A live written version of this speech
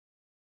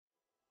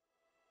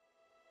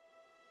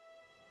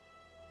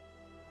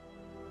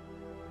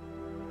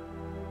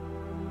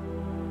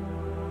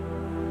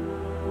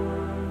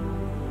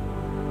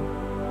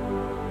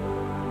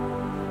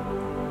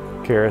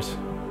Karis,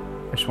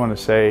 I just want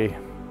to say,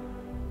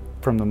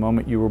 from the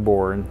moment you were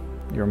born,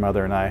 your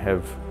mother and I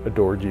have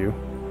adored you.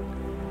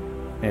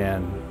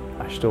 And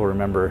I still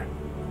remember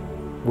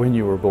when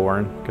you were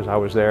born, because I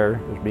was there.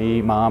 It was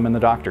me, Mom, and the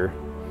doctor.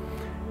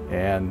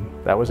 And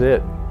that was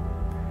it.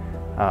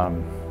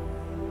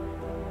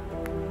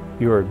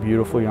 You are a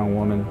beautiful young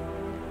woman,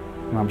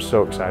 and I'm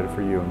so excited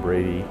for you and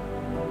Brady.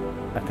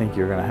 I think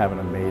you're going to have an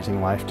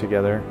amazing life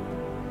together,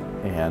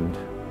 and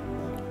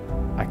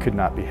I could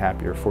not be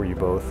happier for you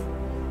both.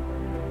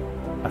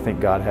 I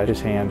think God had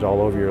His hands all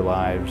over your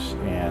lives,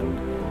 and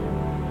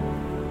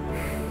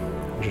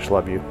I just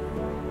love you.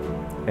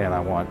 And I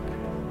want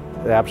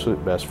the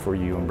absolute best for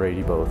you and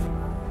Brady both.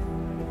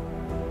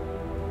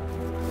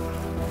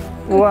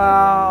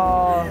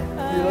 Wow,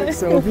 you look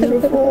so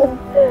beautiful.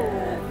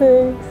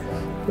 Thanks.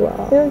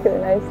 Wow. You look really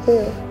nice too.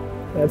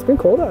 Yeah, it's been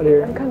cold out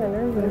here. I'm kind of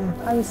nervous.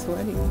 Yeah. I'm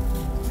sweaty.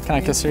 Can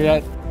I kiss her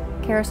yet?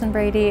 Karis and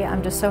Brady,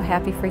 I'm just so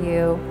happy for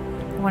you.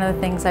 One of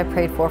the things I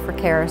prayed for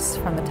Karis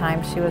from the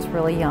time she was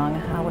really young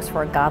was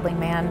for a godly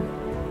man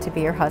to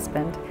be her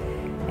husband.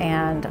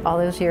 And all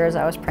those years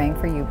I was praying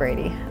for you,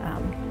 Brady.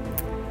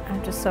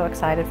 I'm just so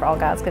excited for all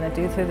God's going to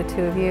do through the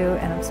two of you,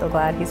 and I'm so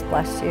glad He's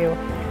blessed you.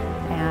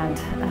 And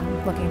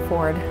I'm looking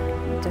forward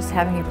to just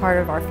having you part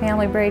of our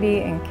family, Brady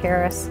and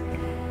Karis.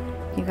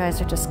 You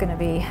guys are just going to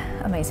be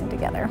amazing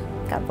together.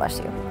 God bless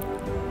you.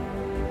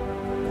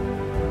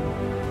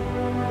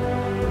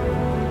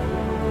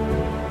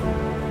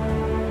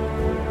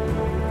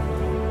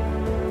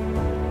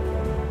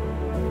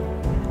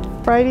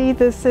 Brady,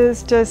 this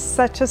is just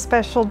such a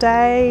special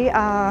day.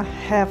 I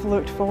have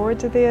looked forward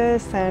to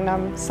this, and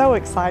I'm so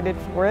excited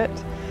for it.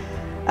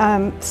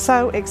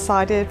 So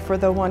excited for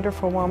the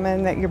wonderful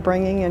woman that you're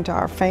bringing into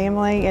our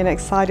family, and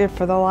excited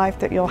for the life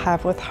that you'll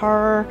have with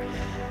her.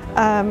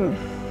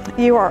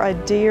 You are a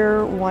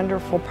dear,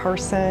 wonderful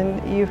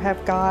person. You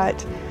have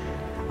got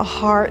a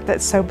heart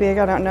that's so big,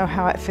 I don't know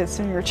how it fits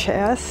in your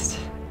chest.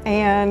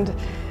 And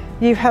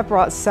you have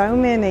brought so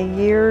many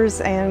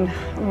years and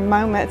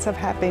moments of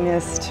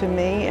happiness to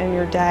me and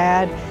your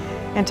dad,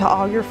 and to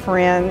all your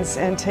friends,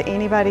 and to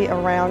anybody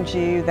around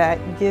you that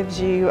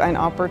gives you an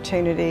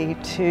opportunity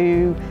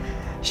to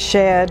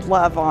shed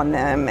love on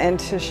them and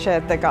to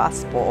shed the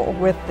gospel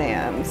with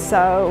them.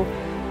 So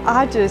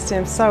I just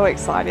am so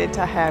excited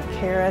to have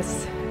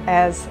Karis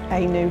as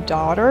a new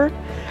daughter.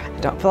 I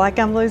don't feel like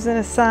I'm losing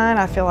a son.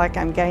 I feel like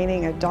I'm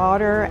gaining a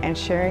daughter and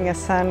sharing a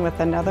son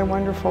with another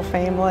wonderful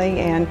family,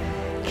 and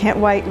can't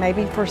wait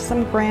maybe for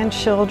some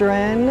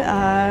grandchildren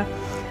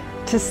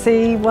to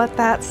see what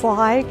that's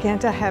like, and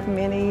to have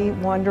many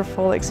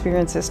wonderful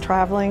experiences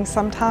traveling,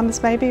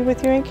 sometimes maybe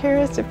with you and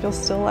Karis, if you'll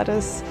still let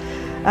us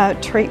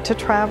treat to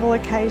travel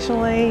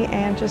occasionally,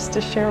 and just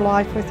to share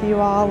life with you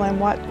all and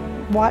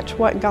watch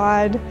what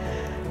God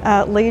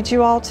leads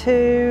you all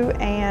to,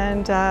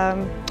 and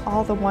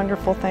all the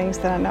wonderful things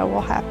that I know will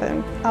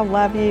happen. I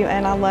love you,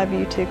 and I love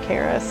you too,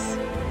 Karis.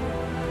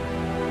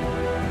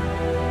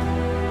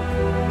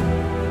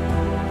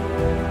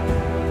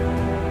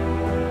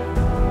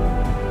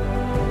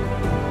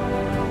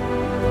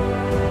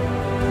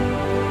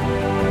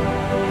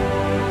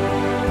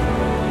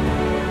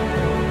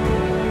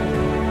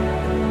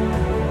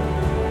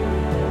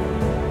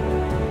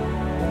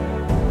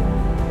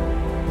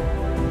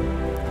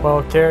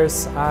 Well,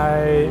 Karis, I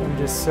am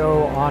just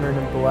so honored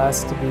and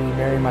blessed to be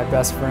marrying my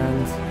best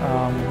friend.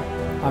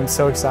 I'm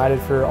so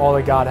excited for all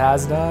that God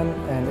has done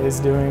and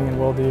is doing and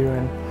will do,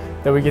 and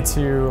that we get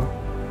to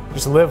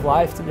just live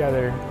life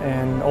together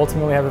and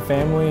ultimately have a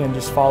family and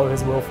just follow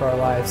His will for our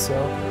lives. So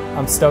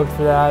I'm stoked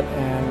for that,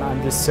 and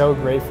I'm just so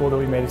grateful that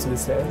we made it to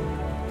this day.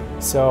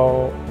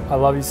 So I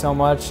love you so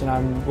much, and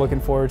I'm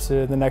looking forward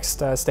to the next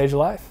stage of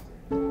life.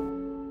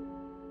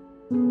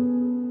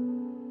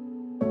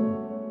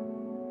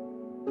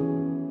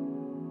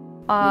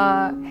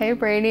 Hey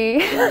Brady.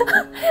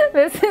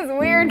 This is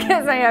weird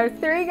because I have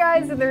 3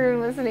 guys in the room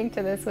listening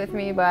to this with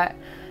me, but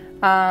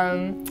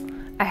I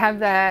have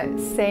that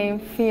same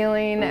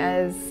feeling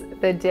as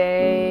the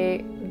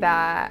day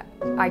that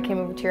I came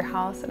over to your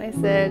house and I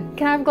said,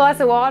 "Can I have a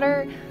glass of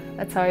water?"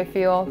 That's how I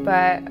feel,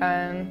 but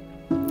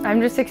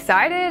I'm just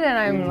excited, and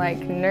I'm like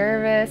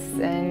nervous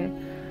and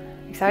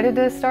excited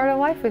to start a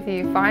life with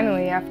you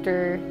finally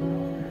after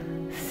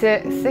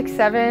 6,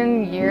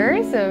 7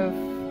 years of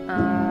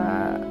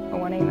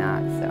wanting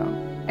that. So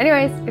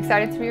anyways,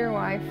 excited to be your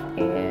wife,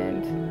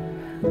 and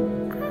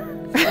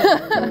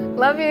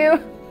love you.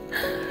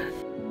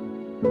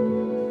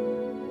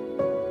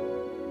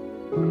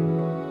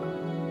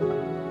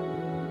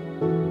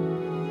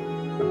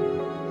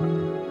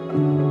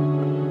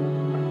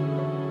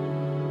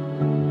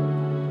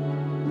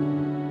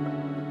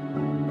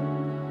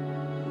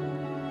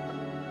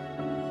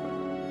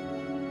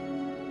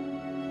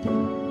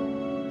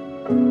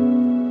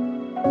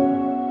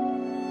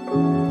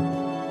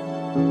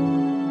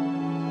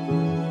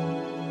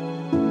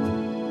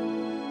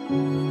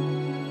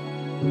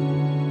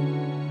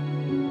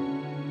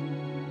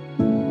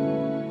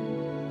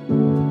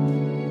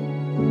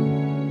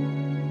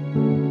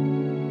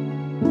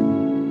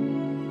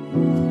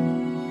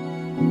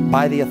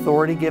 By the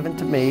authority given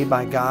to me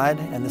by God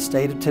and the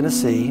state of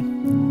Tennessee,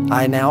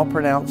 I now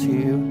pronounce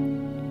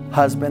you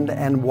husband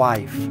and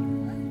wife.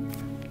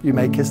 You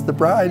may kiss the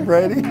bride,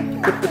 Brady.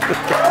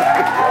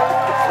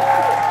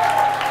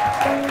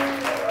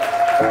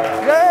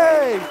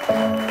 Yay!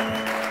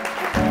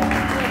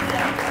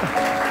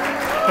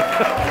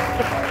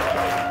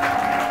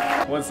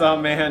 What's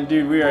up, man?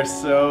 Dude, we are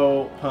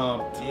so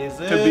pumped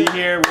to be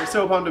here. We're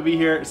so pumped to be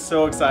here.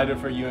 So excited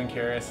for you and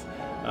Karis.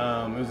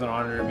 It was an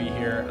honor to be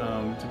here,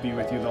 to be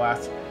with you the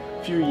last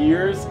few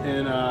years,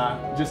 and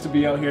just to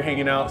be out here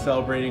hanging out,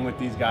 celebrating with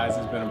these guys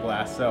has been a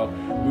blast. So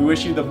we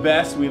wish you the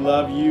best. We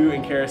love you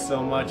and Karis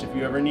so much. If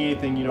you ever need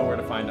anything, you know where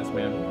to find us,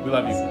 man. We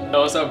love you.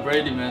 What's up,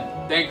 Brady,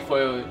 man? Thank you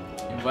for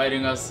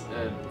inviting us.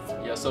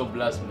 You're so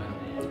blessed,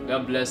 man.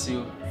 God bless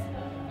you,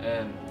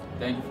 and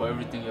thank you for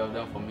everything you have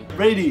done for me.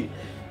 Brady,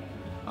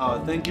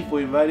 thank you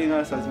for inviting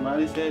us, as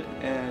Mari said,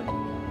 and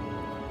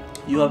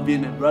you have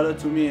been a brother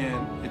to me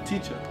and a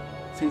teacher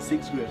since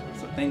 6th grade.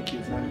 So thank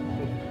you, son.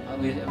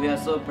 We are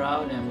so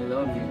proud and we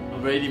love you.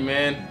 Brady,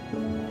 man,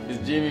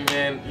 it's Jimmy,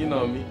 man, you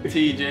know me,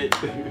 TJ.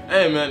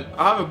 Hey, man,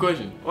 I have a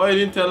question. Why you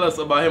didn't tell us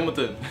about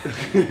Hamilton?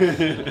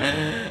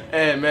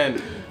 Hey, man,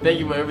 thank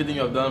you for everything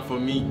you have done for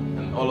me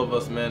and all of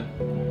us, man.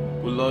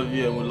 We love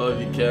you and we love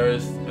you,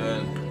 Karis,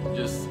 and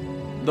just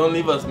don't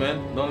leave us,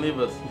 man. Don't leave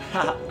us.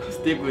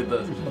 Stick with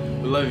us.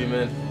 We love you,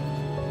 man.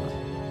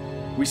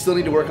 We still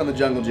need to work on the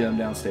jungle gym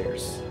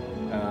downstairs.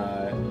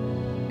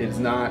 It is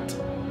not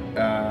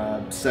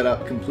set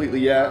up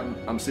completely yet.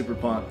 I'm super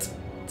pumped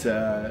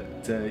to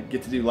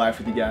get to do life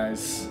with you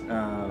guys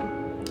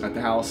at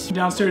the house.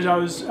 Downstairs, I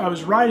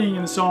was writing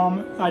in the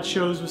psalm I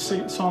chose was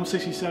Psalm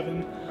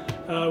 67,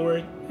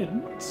 where it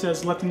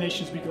says, "Let the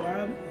nations be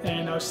glad."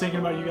 And I was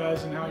thinking about you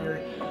guys and how you're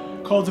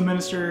called to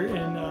minister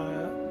and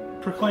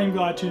proclaim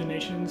God to the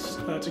nations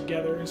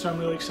together. And so I'm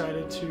really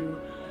excited to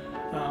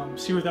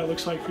see what that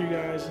looks like for you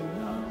guys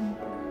and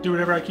do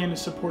whatever I can to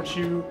support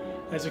you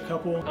as a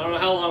couple. I don't know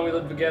how long we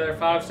lived together,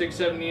 5, 6,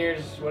 7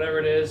 years, whatever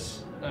it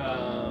is. You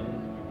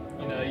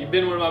know, you've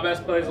been one of my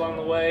best buddies along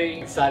the way.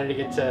 Excited to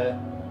get to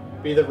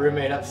be the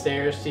roommate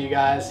upstairs to you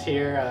guys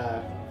here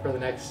for the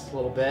next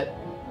little bit.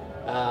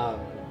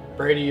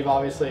 Brady, you've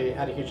obviously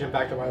had a huge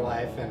impact on my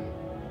life, and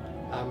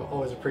I'm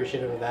always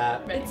appreciative of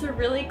that. It's a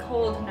really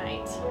cold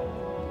night,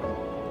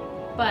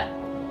 but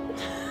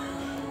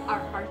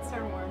our hearts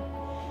are warm.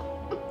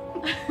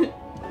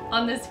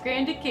 On this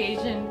grand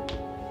occasion,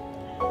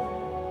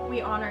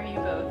 we honor you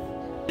both.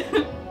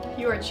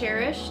 You are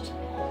cherished,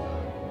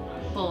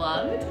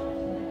 beloved,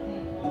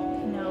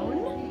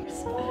 known.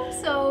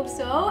 So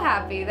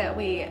happy that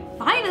we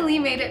finally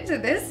made it to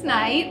this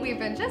night. We've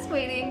been just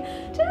waiting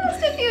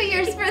just a few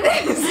years for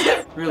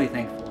this. Really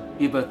thankful.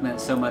 You both meant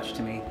so much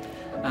to me.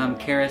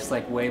 Karis,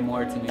 like, way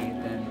more to me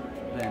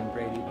than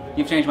Brady.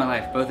 You've changed my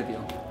life, both of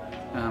you.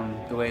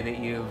 The way that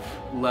you've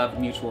loved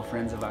mutual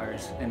friends of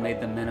ours and made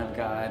them men of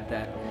God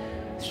that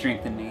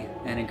strengthen me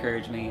and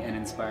encourage me and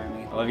inspire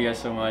me. I love you guys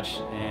so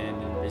much, and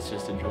it's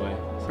just a joy.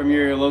 From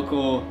your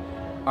local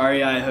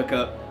REI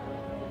hookup,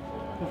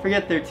 don't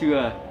forget there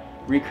to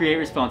recreate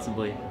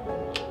responsibly.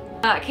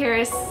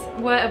 Karis,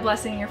 what a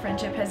blessing your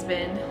friendship has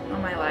been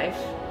on my life.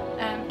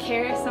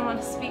 Karis, I want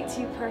to speak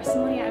to you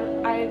personally.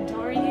 I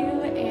adore you,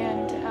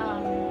 and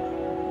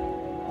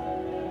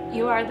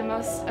you are the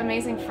most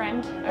amazing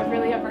friend I've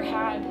really ever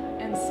had.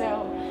 And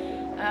so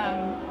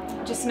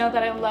just know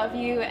that I love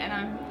you,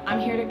 and I'm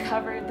here to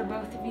cover the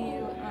both of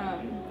you.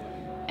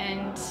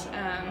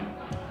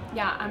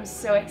 Yeah, I'm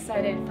so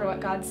excited for what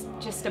God's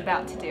just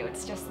about to do.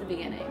 It's just the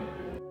beginning.